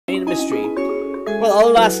mystery. Well,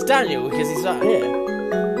 I'll ask Daniel because he's not here.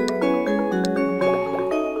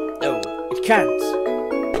 No, it can't.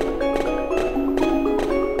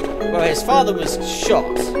 Well, his father was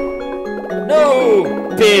shot. No!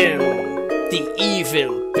 Bill! The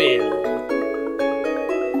evil Bill.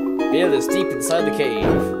 Bill is deep inside the cave.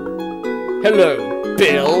 Hello,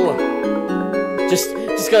 Bill. Just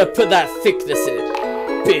gotta put that thickness in it.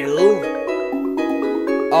 Bill.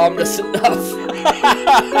 Armless enough.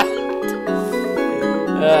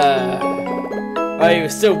 Well, he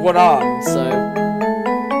was still one-armed, so...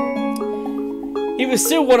 He was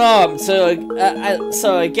still one-armed, so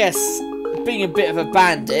I guess, being a bit of a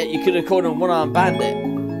bandit, you could have called him one-armed bandit.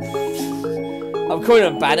 I'm calling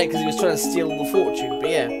him bandit because he was trying to steal the fortune, but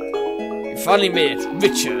yeah. You finally made it,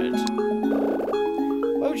 Richard.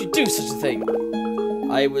 Why would you do such a thing?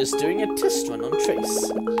 I was doing a test run on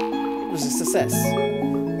Trace. It was a success.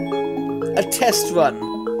 A test run.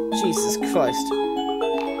 Jesus Christ.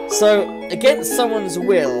 So, against someone's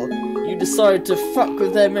will, you decide to fuck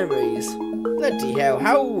with their memories. Bloody hell,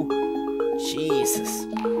 how... Jesus.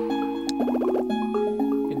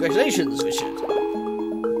 Congratulations, Richard.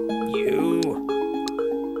 You...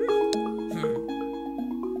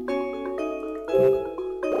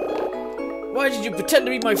 Why did you pretend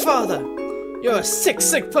to be my father? You're a sick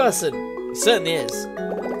person. He certainly is.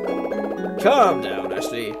 Calm down,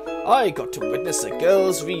 Ashley. I got to witness a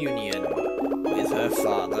girl's reunion with her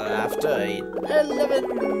father after an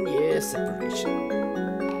 11-year separation.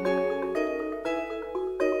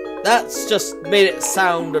 That's just made it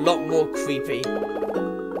sound a lot more creepy.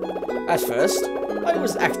 At first, I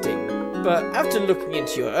was acting, but after looking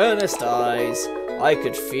into your earnest eyes, I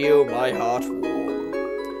could feel my heart warm.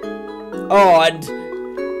 Oh,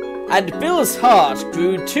 and Bill's heart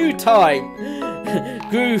grew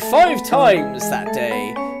 5 times that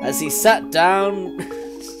day as he sat down.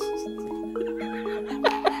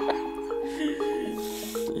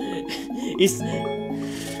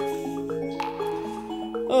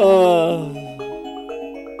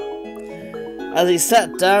 As he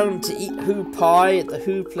sat down to eat Who pie at the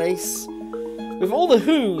Who place with all the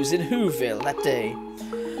Who's in Whoville that day.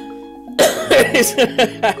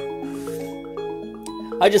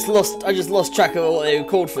 I just lost track of what they were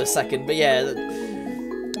called for a second, but yeah.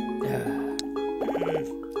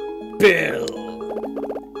 Bill,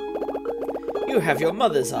 you have your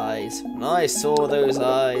mother's eyes. When I saw those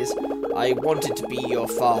eyes, I wanted to be your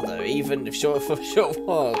father, even if for a short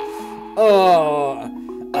while. Oh,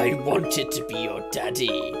 I wanted to be your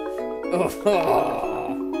daddy. Oh,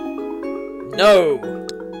 no.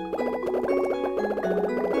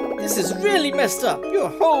 This is really messed up. You're a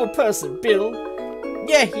horrible person, Bill.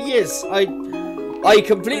 Yeah, he is. I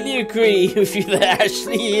completely agree with you that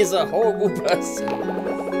Ashley is a horrible person.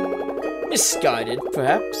 Misguided,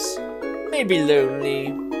 perhaps. Maybe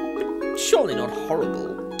lonely, but surely not horrible.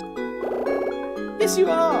 Yes, you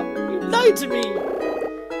are. You lied to me.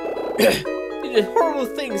 You did horrible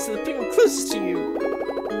things to the people closest to you.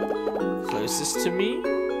 Closest to me?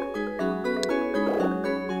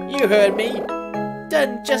 You heard me. Dad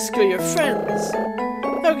and Jessica are your friends.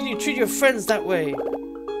 How can you treat your friends that way?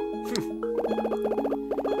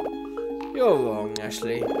 You're wrong,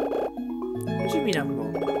 Ashley. What do you mean I'm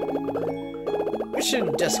wrong? Richard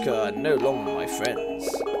and Jessica are no longer my friends.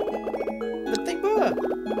 But they were.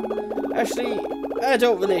 Actually,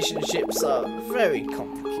 adult relationships are very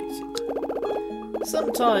complicated.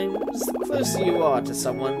 Sometimes, the closer you are to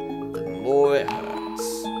someone, the more it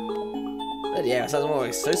hurts. But yeah, it sounds more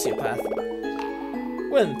like a sociopath.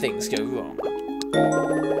 When things go wrong.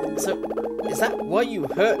 So, is that why you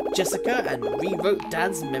hurt Jessica and rewrote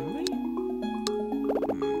Dad's memory?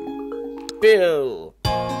 Bill!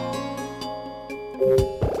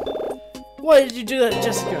 Why did you do that,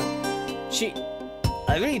 Jessica?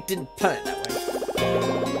 I really didn't plan it that way.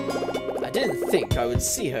 I didn't think I would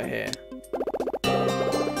see her here.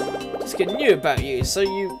 Jessica knew about you, so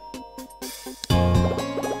you...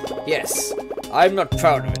 Yes, I'm not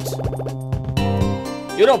proud of it.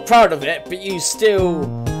 You're not proud of it, but you still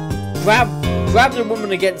grabbed a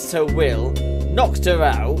woman against her will, knocked her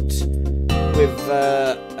out with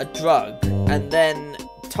a drug, and then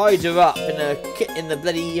tied her up in the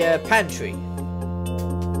bloody pantry.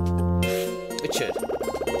 Richard,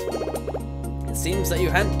 it seems that you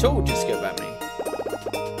hadn't told Jessica about me.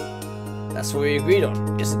 That's what we agreed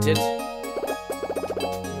on, isn't it?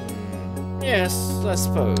 Yes, I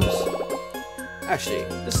suppose. Actually,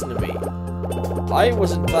 listen to me. I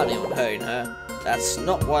wasn't planning on hurting her. That's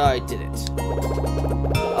not why I did it.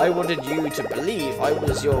 I wanted you to believe I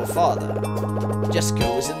was your father. Jessica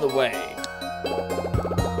was in the way.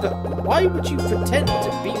 Why would you pretend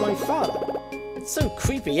to be my father? It's so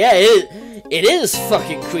creepy. Yeah, it is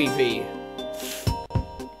fucking creepy.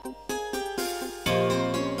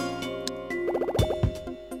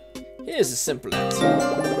 Here's a simple answer.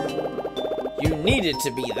 You needed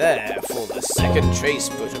to be there for the second trace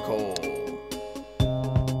protocol.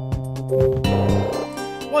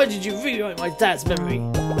 Why did you rewrite my dad's memory?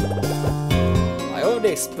 I already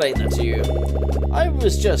explained that to you. I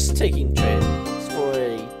was just taking trains for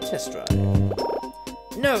a test drive.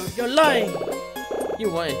 No, you're lying!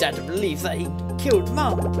 You wanted Dad to believe that he killed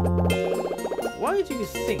Mum. Why do you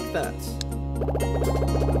think that?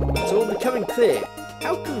 It's all becoming clear.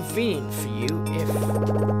 How convenient for you if...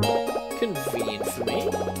 Convenient for me?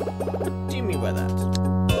 What do you mean by that?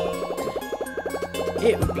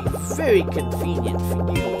 It would be very convenient for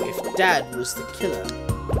you if Dad was the killer.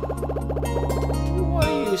 What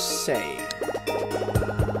are you saying?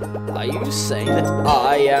 Are you saying that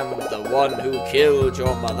I am the one who killed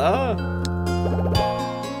your mother?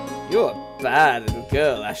 You're a bad little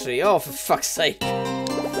girl, Ashley. Oh, for fuck's sake.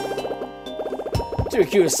 To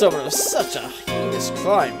accuse someone of such a heinous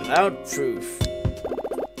crime without proof.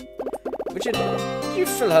 Richard, did you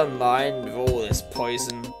fill her mind with all this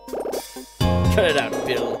poison? Cut it out,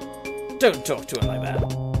 Bill. Don't talk to her like that.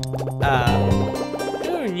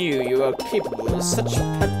 Who knew you were capable of such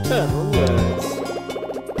paternal words?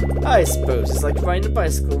 I suppose it's like riding a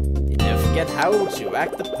bicycle. You never forget how to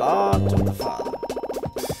act the part of the father.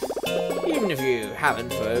 Even if you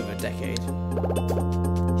haven't for over a decade.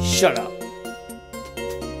 Shut up.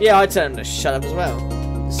 Yeah, I tell him to shut up as well.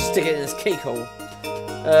 Stick it in his cake hole.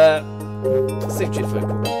 Secretary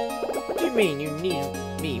protocol. What do you mean you need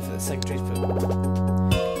me for the secretary's protocol?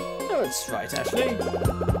 No, it's right, Ashley.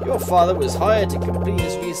 Your father was hired to complete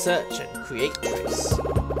his research and create Trace.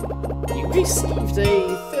 You received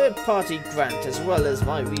a third-party grant as well as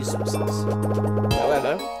my resources.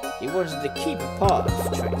 However, he wanted to keep a part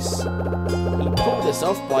of Trace. He pulled this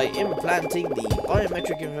off by implanting the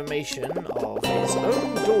biometric information of his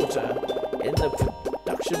own daughter in the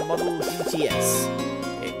production model DTS.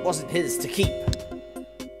 It wasn't his to keep.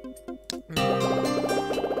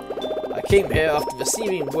 I came here after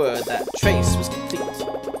receiving word that Trace was complete.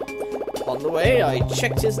 On the way, I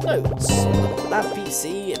checked his notes on the lab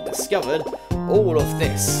PC and discovered all of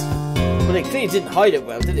this. But he clearly didn't hide it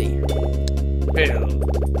well, did he? Bill.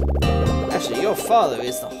 Actually, your father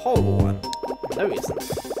is the horrible one. No, he isn't.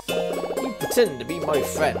 He pretended to be my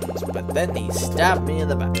friend, but then he stabbed me in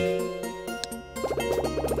the back.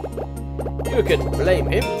 You can blame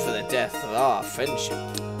him for the death of our friendship.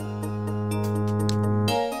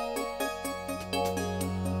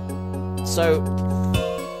 So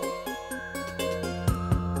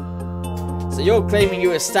you're claiming you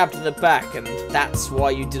were stabbed in the back and that's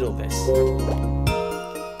why you did all this?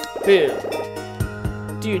 Bill,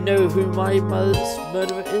 do you know who my mother's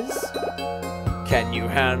murderer is? Can you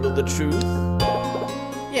handle the truth?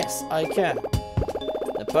 Yes, I can.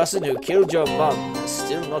 The person who killed your mum has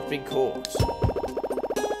still not been caught.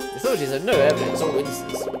 The authorities have no evidence or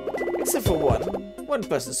witnesses. Except for one. One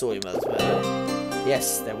person saw your mother's murder.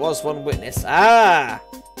 Yes, there was one witness. Ah!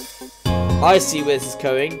 I see where this is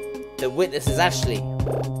going. The witness is Ashley.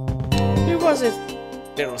 Who was it?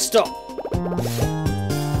 Bill, stop.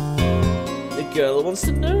 The girl wants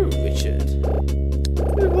to know, Richard.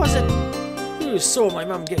 Who was it? Who saw my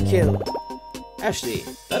mum get killed? Ashley,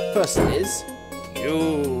 that person is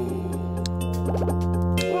you.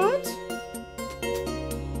 What?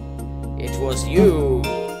 It was you.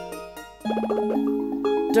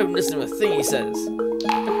 Don't listen to a thing he says.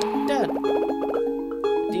 But Dad,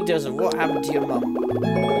 the details of what happened to your mum.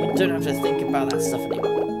 You don't have to think about that stuff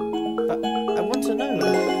anymore. But I want to know.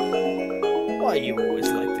 Why are you always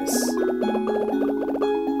like this?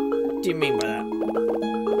 What do you mean by that?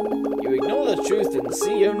 You ignore the truth and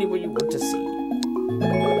see only what you want to see.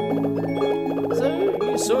 So,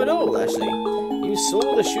 you saw it all, Ashley. You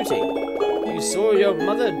saw the shooting. You saw your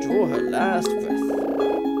mother draw her last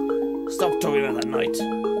breath. Stop talking about that night.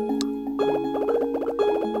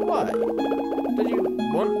 Why? Did you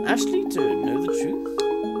want Ashley to know the truth?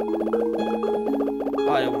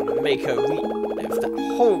 I don't want to make her relive that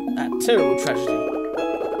terrible tragedy.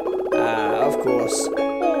 Ah, of course.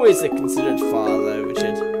 Always a considerate father,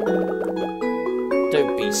 Richard.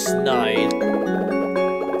 Don't be snide.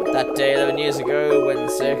 That day 11 years ago, when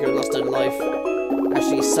Serco lost her life,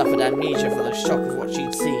 Ashley suffered amnesia from the shock of what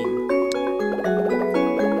she'd seen.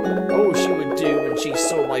 All she would do when she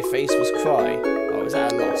saw my face was cry. I was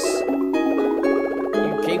at a loss.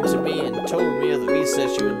 You came to me and told me of the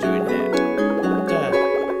research you were doing here. Dad.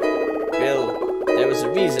 Bill, there was a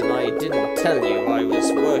reason I didn't tell you I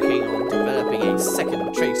was working working on developing a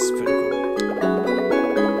second trace protocol.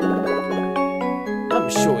 I'm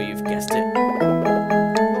sure you've guessed it.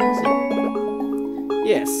 What was it?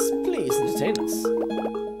 Yes, please entertain us.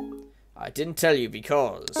 I didn't tell you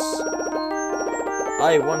because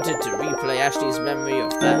I wanted to replay Ashley's memory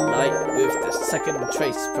of that night with the second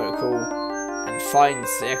trace protocol and find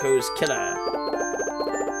Seiko's killer.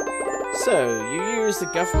 So, you use the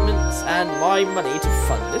government's and my money to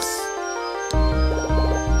fund this?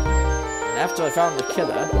 And after I found the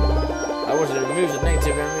killer, I wanted to remove the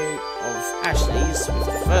negative memory of Ashley's with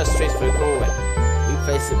the first trace protocol and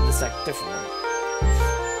replace it with the second different one.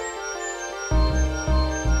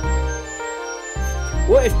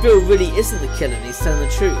 What if Bill really isn't the killer and he's telling the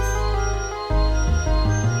truth?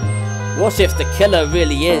 What if the killer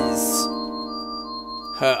really is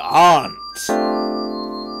her aunt?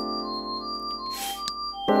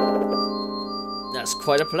 That's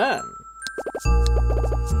quite a plan.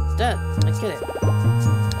 Dad, I get it.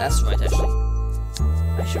 That's right, Ashley.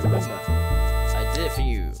 I should remember. I did it for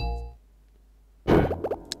you.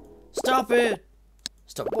 Stop it!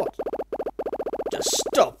 Stop what? Just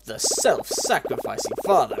stop the self-sacrificing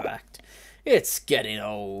father act. It's getting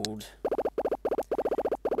old.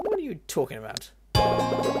 What are you talking about?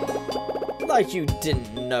 Like you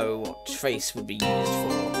didn't know what trace would be used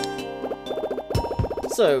for.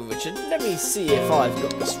 So, Richard, let me see if I've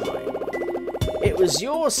got this right. It was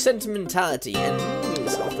your sentimentality and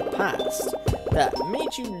memories of the past that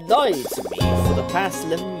made you lie to me for the past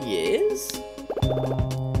 11 years?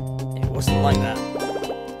 It wasn't like that.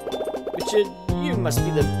 Richard, you must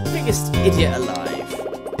be the biggest idiot alive.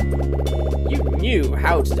 You knew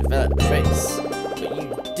how to develop trace, but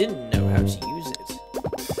you didn't know how to use it.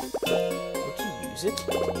 How to use it?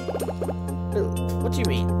 Bill, what do you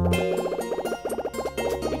mean?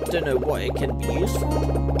 You don't know what it can be used for?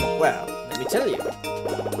 Well, let me tell you.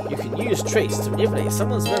 You can use trace to manipulate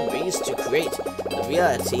someone's memories to create the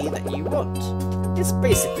reality that you want. It's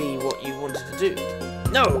basically what you wanted to do.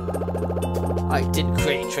 No! I didn't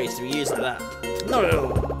create trace to be used like that. Not at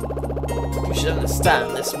all. You should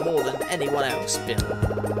understand this more than anyone else, Bill.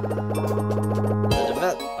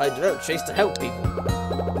 I developed trace to help people.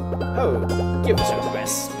 Oh, give it a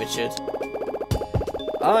rest, Richard.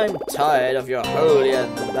 I'm tired of your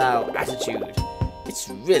holier-than-thou attitude. It's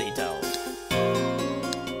really dull.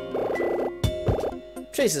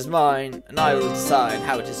 Trace is mine, and I will decide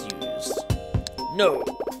how it is used. No.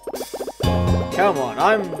 Come on,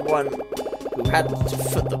 I'm the one who had to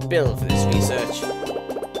foot the bill for this research.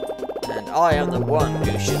 And I am the one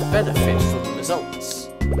who should benefit from the results.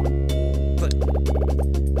 But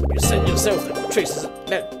you said yourself that trace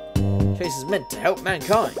is meant to help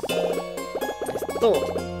mankind. I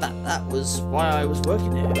thought that was why I was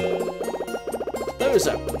working here. Those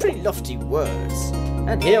are pretty lofty words,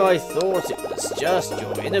 and here I thought it was just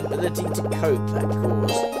your inability to cope that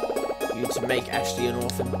caused you to make Ashley an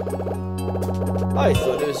orphan. I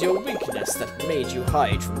thought it was your weakness that made you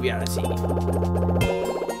hide from reality.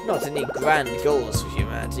 Not any grand goals for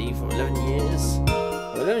humanity for 11 years.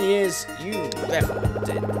 For 11 years, you reveled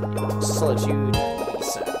in your solitude and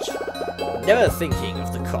research, never thinking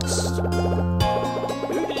of the cost.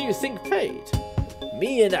 Who did you think paid?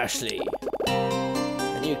 Me and Ashley.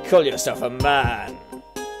 And you call yourself a man.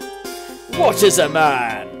 What is a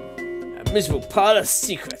man? A miserable pile of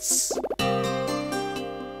secrets.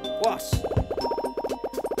 What?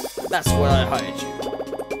 That's why I hired you.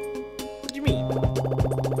 What do you mean?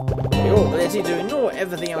 Your ability to ignore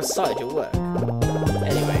everything outside your work.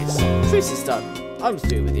 Anyways, trace is done. I'm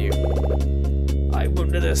through with you. I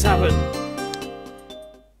won't let this happen.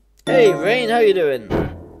 Hey, Rain, how you doing?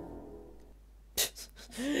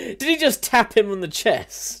 Did he just tap him on the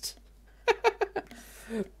chest?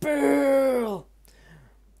 Bill!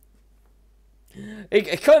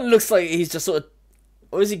 It kind of looks like he's just sort of...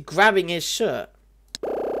 Or is he grabbing his shirt?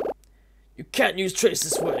 You can't use trace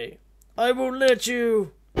this way. I won't let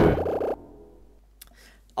you.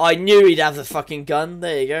 I knew he'd have the fucking gun.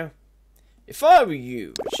 There you go. If I were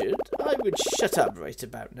you, Richard, I would shut up right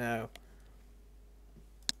about now.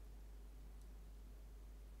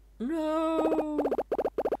 No.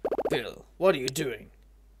 Bill, what are you doing?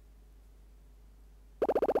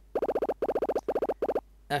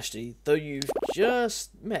 Ashley, though you've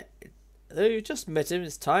just met him,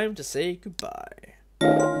 it's time to say goodbye.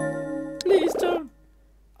 Please don't.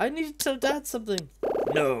 I need to tell Dad something.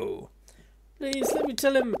 No. Please let me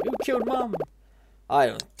tell him who killed Mum. I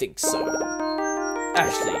don't think so.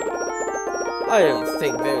 Ashley, I don't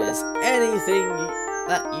think there is anything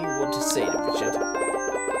that you want to say to Richard.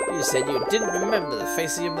 You said you didn't remember the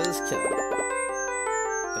face of your mother's killer.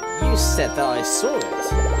 But You said that I saw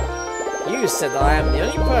it. You said that I am the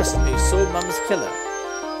only person who saw Mum's killer.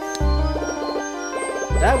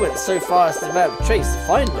 Dad went so far as to develop trace to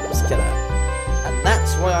find Mum's killer. And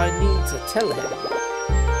that's why I need to tell him.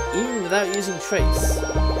 Even without using trace.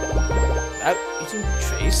 Without using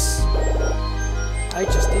trace? I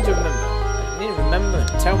just need to remember. I need to remember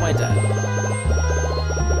and tell my dad.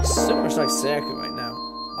 So much like Sayaka right now.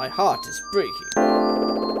 My heart is breaking.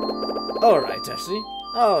 Alright, Ashley.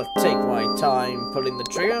 I'll take my time pulling the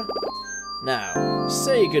trigger. Now,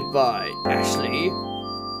 say goodbye, Ashley.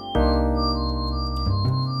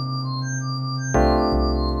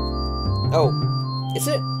 Oh, is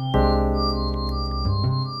it?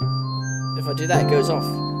 If I do that, it goes off.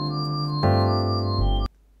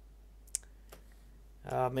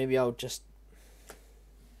 Maybe I'll just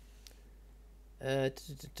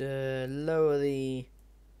lower the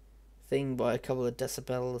thing by a couple of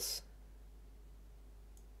decibels.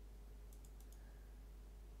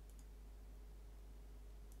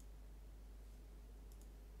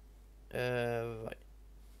 Right.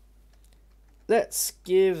 Let's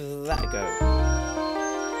give that a go.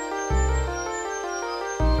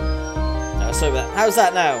 Oh, sorry about that. How's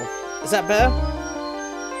that now? Is that better?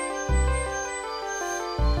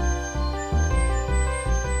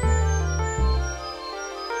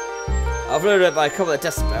 I've lowered it by a couple of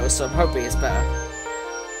decibels, so I'm hoping it's better.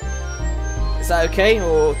 Is that okay,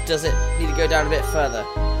 or does it need to go down a bit further,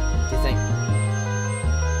 do you think?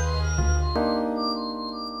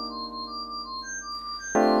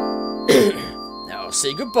 Now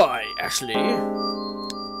say goodbye, Ashley.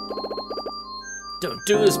 Don't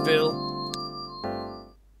do this, Bill.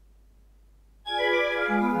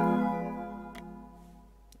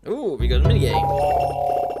 Ooh, we got a minigame.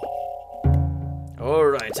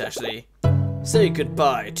 Alright, Ashley. Say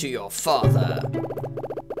goodbye to your father.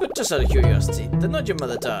 But just out of curiosity, the night your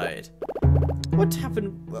mother died, what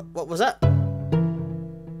happened? What was that?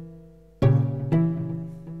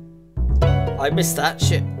 I missed that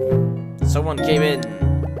shit. Someone came in.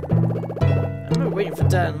 I remember waiting for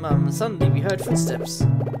Dad and Mum, and suddenly we heard footsteps.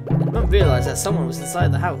 And Mum realised that someone was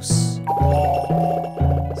inside the house.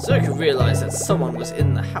 Circa realised that someone was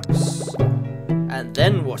in the house. And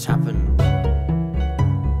then what happened?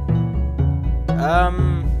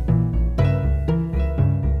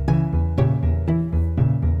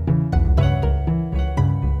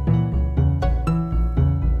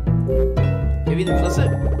 Maybe the closet?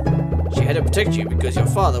 She had to protect you because your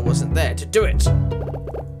father wasn't there to do it.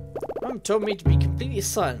 Mum told me to be completely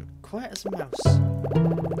silent, quiet as a mouse.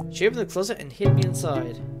 She opened the closet and hid me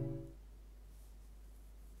inside.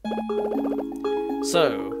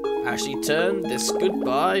 So, Ashley turned this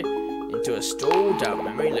goodbye into a stroll down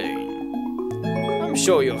memory lane. I'm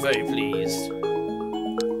sure you're very pleased.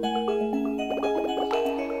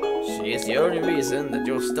 She is the only reason that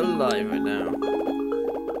you're still alive right now.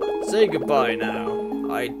 Say goodbye now.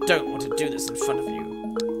 I don't want to do this in front of you.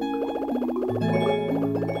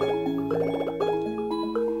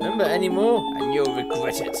 Remember any more, and you'll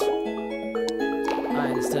regret it. I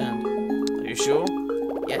understand. Are you sure?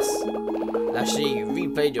 Yes. Ashley, you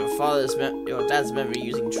replayed your dad's memory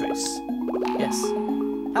using Trace. Yes.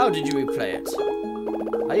 How did you replay it?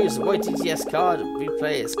 I used a white DTS card to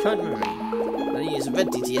replay its current memory. Then I used a red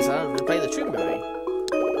DTS card to replay the true memory.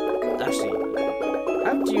 Ashley,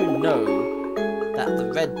 how do you know that the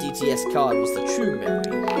red DTS card was the true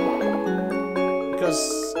memory? Because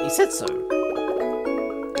he said so.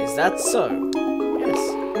 Is that so? Yes.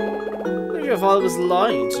 What if your father was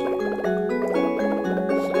lying to you?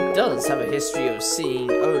 He does have a history of seeing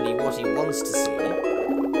only what he wants to see.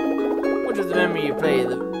 What if the memory you play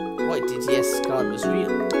the white DTS card was real?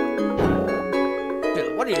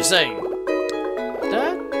 Bill, what are you saying?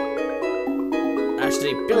 Dad?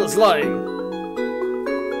 Actually, Bill's lying.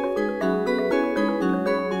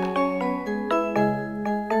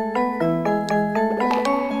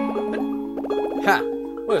 Ha!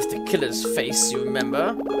 What if the killer's face, you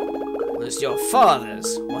remember, was your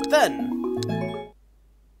father's? What then?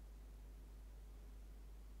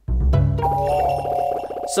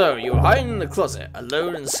 So, you were hiding in the closet,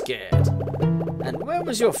 alone and scared. And where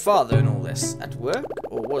was your father in all this? At work?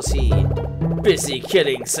 Or was he busy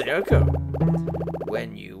killing Sayoko?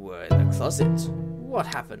 When you were in the closet, what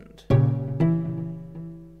happened?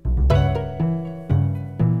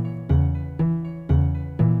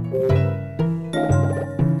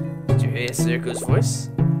 Did you hear Sayoko's voice?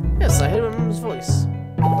 Yes, I heard my mum's voice.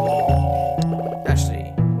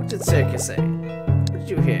 Ashley, what did Sayoko say? What did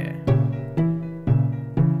you hear?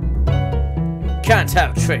 Can't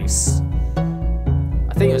have Trace.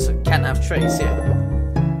 I think it was can't have Trace,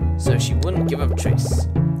 yeah. So she wouldn't give up Trace.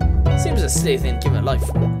 Seems a silly thing to give her life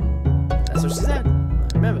for. That's what she said. I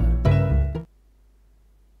remember.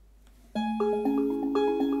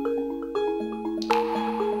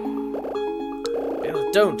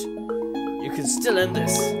 Bill, don't. You can still end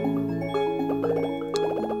this.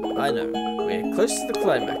 I know. We're close to the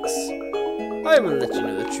climax. I will let you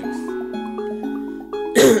know the truth.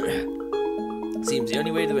 Seems the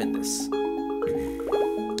only way to end this.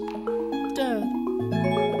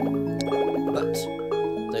 But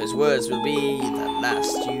those words will be the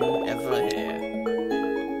last you ever hear.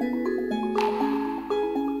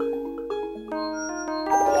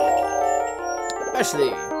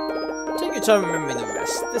 Actually, take your time remembering the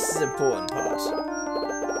rest. This is the important part.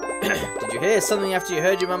 Did you hear something after you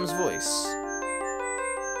heard your mum's voice?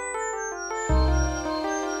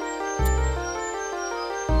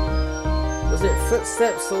 Was it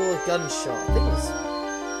footsteps or a gunshot? I think it was...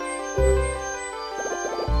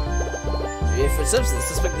 Did you hear footsteps? Did the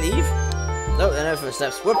suspect leave? No, there are no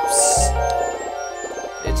footsteps. Whoops!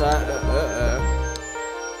 It's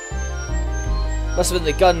Must have been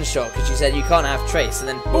the gunshot, because she said you can't have trace, and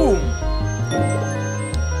then boom!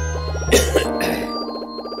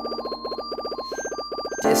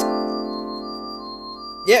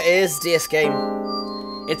 Yeah, it is a DS game.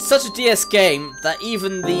 It's such a DS game that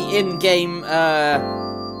even the in-game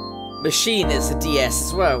machine is a DS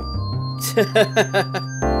as well.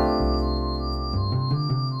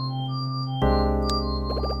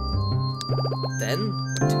 Then,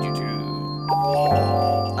 what did you do?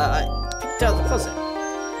 I picked out the closet.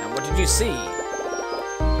 And what did you see?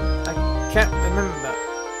 I can't remember.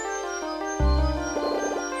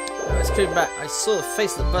 I was coming back. I saw the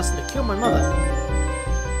face of the person who killed my mother.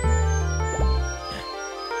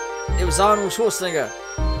 It was Arnold Schwarzenegger.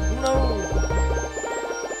 No!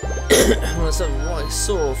 All of a sudden, what I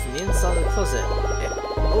saw from the inside of the closet, it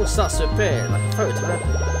all starts to appear like a photograph.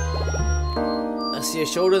 I see a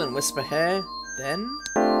shoulder, then whisper hair, then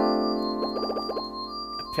a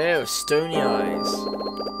pair of stony eyes.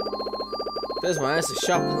 Close my eyes to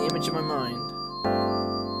sharpen the image in my mind.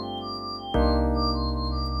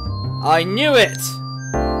 I knew it!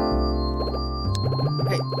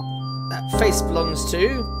 Hey, that face belongs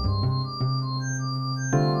to...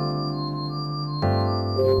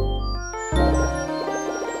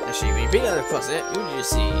 Being out of the closet, who did you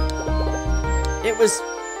see? It was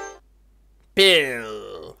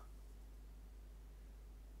Bill.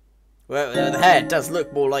 Well, the hair does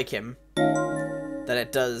look more like him than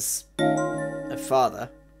it does her father.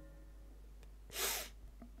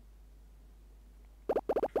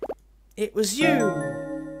 It was you.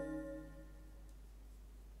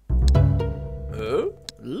 Oh?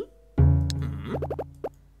 Mm-hmm.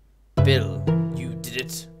 Bill, you did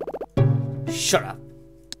it. Shut up.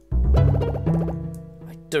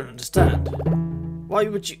 I don't understand. Why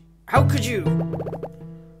would you... How could you...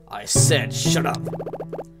 I said shut up.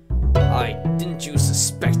 Didn't you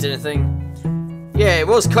suspect anything? Yeah, it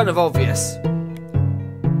was kind of obvious.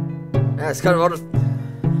 That's kind of odd.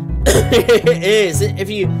 It is. If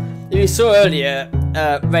you saw earlier,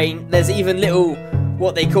 Rain, there's even little,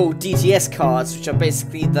 what they call DTS cards, which are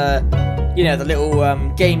basically the, you know, the little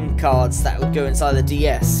game cards that would go inside the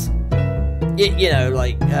DS. You know,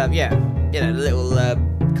 like, yeah, you know, the little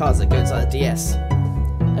cards that go inside the DS.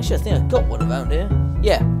 Actually, I think I've got one around here.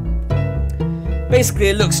 Yeah. Basically,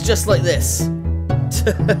 it looks just like this.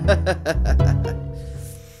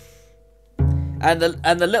 and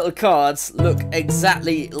the little cards look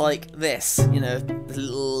exactly like this. You know,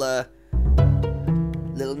 the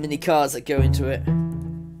little mini cards that go into it.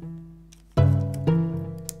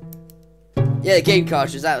 Yeah, the game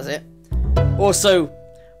cartridge. That was it. Also,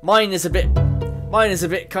 mine is a bit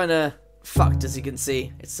kind of fucked, as you can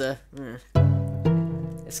see. It's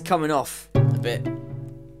coming off a bit.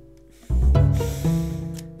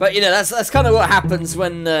 But you know, that's kind of what happens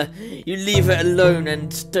when you leave it alone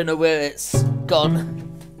and don't know where it's gone.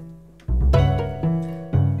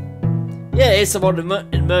 Yeah, it's some odd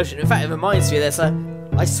immersion. In fact, it reminds me of this. I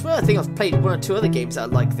swear I think I've played one or two other games that are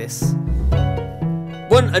like this.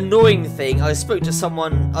 One annoying thing, I spoke to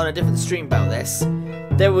someone on a different stream about this.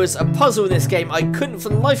 There was a puzzle in this game I couldn't for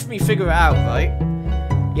the life of me figure it out, right?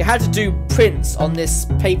 You had to do prints on this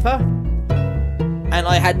paper, and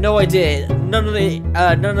I had no idea. None of the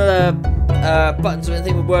buttons or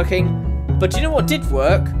anything were working. But do you know what did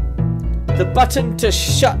work? The button to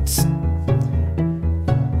shut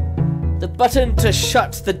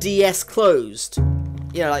the DS closed.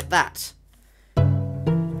 You know, like that.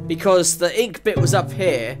 Because the ink bit was up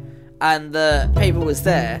here and the paper was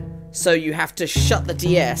there, so you have to shut the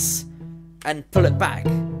DS and pull it back.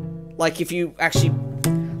 Like if you actually,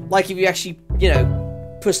 you know,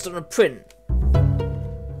 pushed on a print.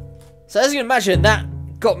 So as you can imagine, that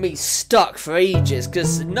got me stuck for ages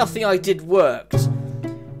because nothing I did worked.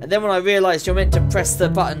 And then when I realised you're meant to press the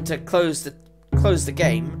button to close the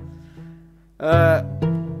game,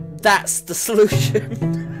 that's the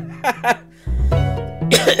solution.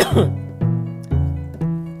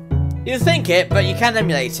 You think it, but you can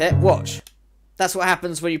emulate it. Watch. That's what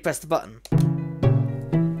happens when you press the button.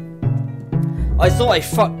 I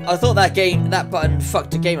thought that button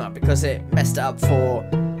fucked the game up because it messed it up for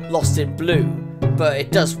Lost in Blue, but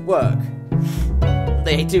it does work.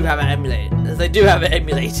 They do have it emulated. They do have it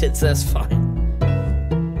emulated, so that's fine.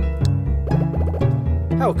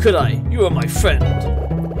 How could I? You were my friend.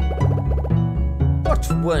 What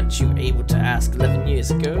weren't you able to ask 11 years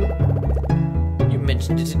ago? You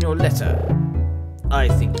mentioned it in your letter. I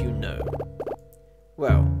think you know.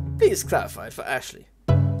 Well, please clarify for Ashley.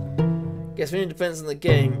 Guess it depends on the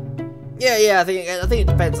game. Yeah, I think it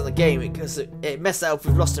depends on the game because it messed up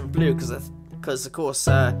with Lost in Blue because of course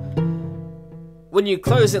when you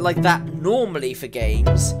close it like that normally for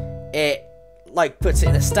games, it like puts it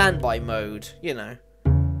in a standby mode, you know,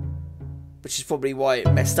 which is probably why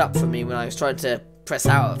it messed up for me when I was trying to press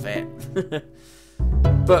out of it.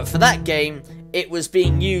 But for that game, it was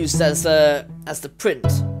being used as the print.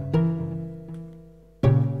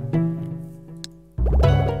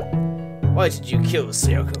 Why did you kill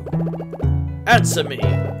Sayoko? Answer me!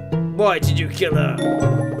 Why did you kill her?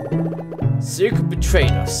 Sayoko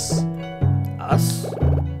betrayed us. Us?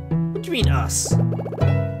 What do you mean us?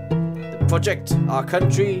 The project, our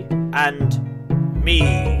country, and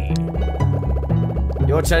me.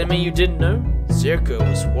 You're telling me you didn't know? Sayoko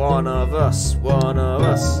was one of us. One of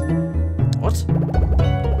us. What?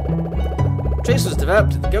 Trace was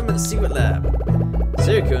developed in the government's secret lab.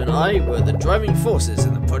 Sayoko and I were the driving forces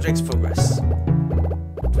in the project's progress.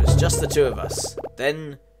 It was just the two of us.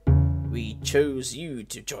 Then, we chose you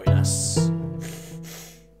to join us.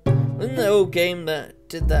 Wasn't the old game that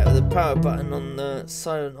did that with the power button on the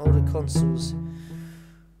silent older consoles?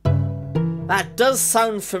 That does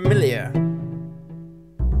sound familiar.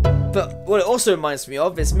 But what it also reminds me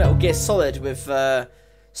of is Metal Gear Solid with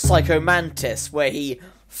Psycho Mantis, where he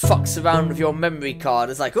fucks around with your memory card.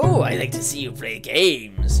 It's like, oh, I like to see you play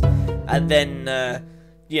games. And then,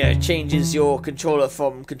 changes your controller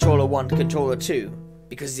from controller 1 to controller 2.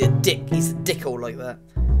 Because he's a dick. He's a dickhole like that.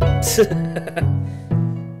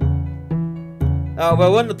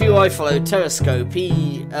 Well, one of the people I follow, Terrascope,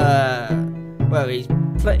 he's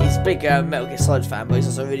big Metal Gear Solid fan, but he's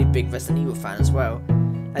also a really big Resident Evil fan as well.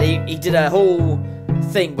 And he did a whole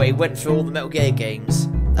thing where he went through all the Metal Gear games.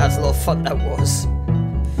 That was a lot of fun, that was.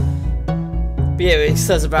 But yeah, he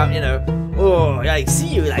says about, oh, I see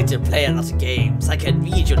you like to play a lot of games. I can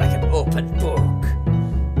read you like an open book.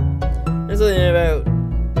 There's something about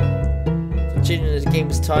changing the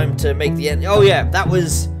game's time to make the end. Oh yeah, that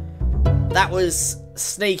was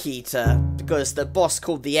Snake Eater, because the boss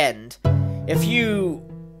called the end. If you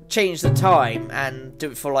change the time and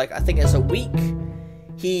do it for like, I think it's a week,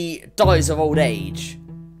 he dies of old age,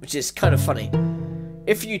 which is kind of funny.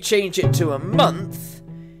 If you change it to a month,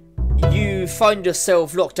 you find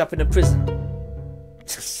yourself locked up in a prison.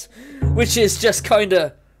 Which is just kind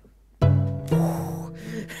of...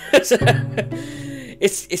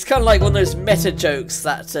 It's kind of like one of those meta jokes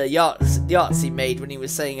that Yahtzee made when he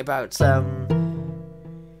was saying about, have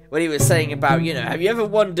you ever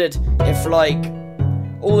wondered if, like,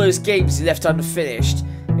 all those games you left unfinished,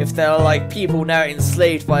 if there are, like, people now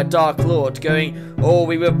enslaved by a Dark Lord going, oh,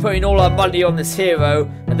 we were putting all our money on this hero,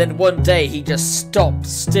 and then one day he just stopped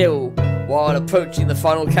still while approaching the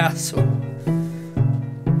final castle.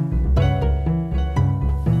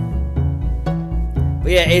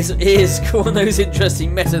 But yeah, it is one of those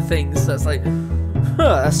interesting meta things that's like,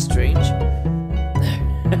 huh, that's strange.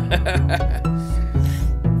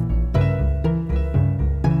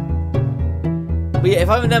 But yeah, if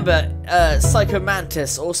I remember, Psycho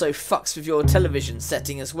Mantis also fucks with your television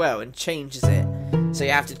setting as well and changes it. So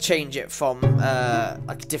you have to change it from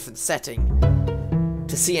like a different setting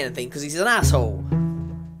to see anything because he's an asshole.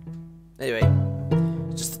 Anyway,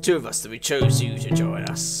 it's just the two of us that we chose you to join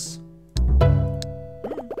us.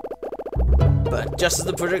 But just as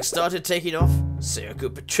the project started taking off,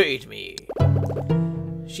 Sayoko betrayed me.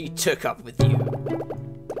 She took up with you.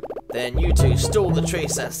 Then you two stole the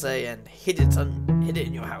trace essay and hid it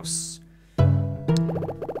in your house.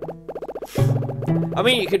 I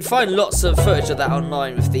mean, you can find lots of footage of that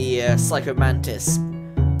online with the Psycho Mantis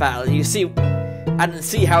battle. You see, and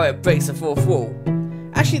see how it breaks the fourth wall.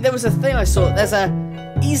 Actually, there was a thing I saw. There's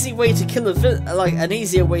an easy way to kill an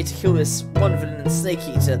easier way to kill this one villain in Snake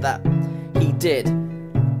Eater that he did.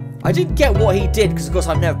 I didn't get what he did because, of course,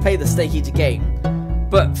 I've never played the Snake Eater game.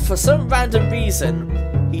 But for some random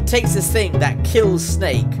reason, he takes this thing that kills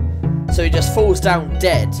Snake, so he just falls down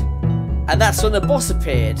dead. And that's when the boss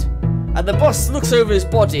appeared. And the boss looks over his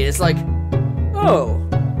body and it's like, oh,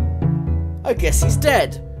 I guess he's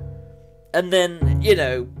dead. And then, you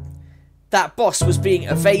know, that boss was being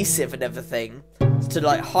evasive and everything to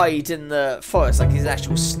like hide in the forest like he's an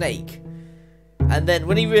actual snake. And then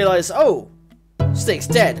when he realised, oh, Snake's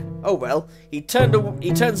dead. Oh well, he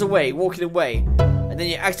turns away, walking away, and then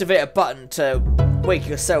you activate a button to wake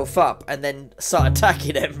yourself up and then start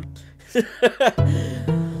attacking him.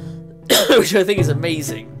 Which I think is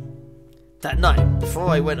amazing. That night, before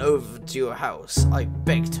I went over to your house, I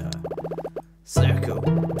begged her,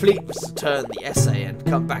 Sayoko, please return the essay and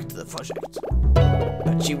come back to the project.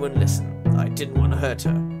 But she wouldn't listen. I didn't want to hurt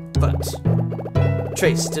her. But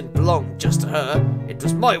Trace didn't belong just to her. It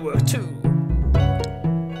was my work too.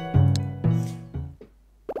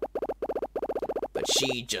 But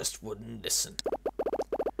she just wouldn't listen.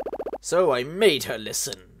 So I made her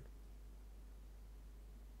listen.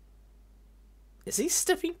 Is he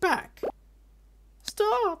stepping back?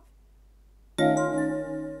 Stop!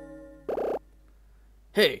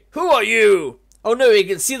 Hey, who are you? Oh no, you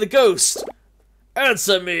can see the ghost!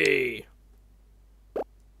 Answer me!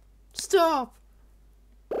 Stop!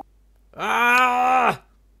 Ah!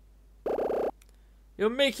 You're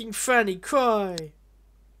making Franny cry.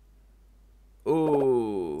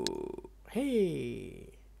 Oh, hey.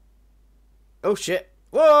 Oh shit.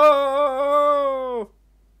 Whoa!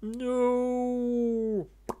 No!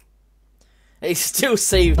 He still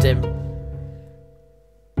saved him.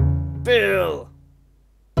 Bill!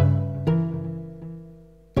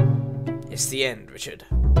 It's the end, Richard.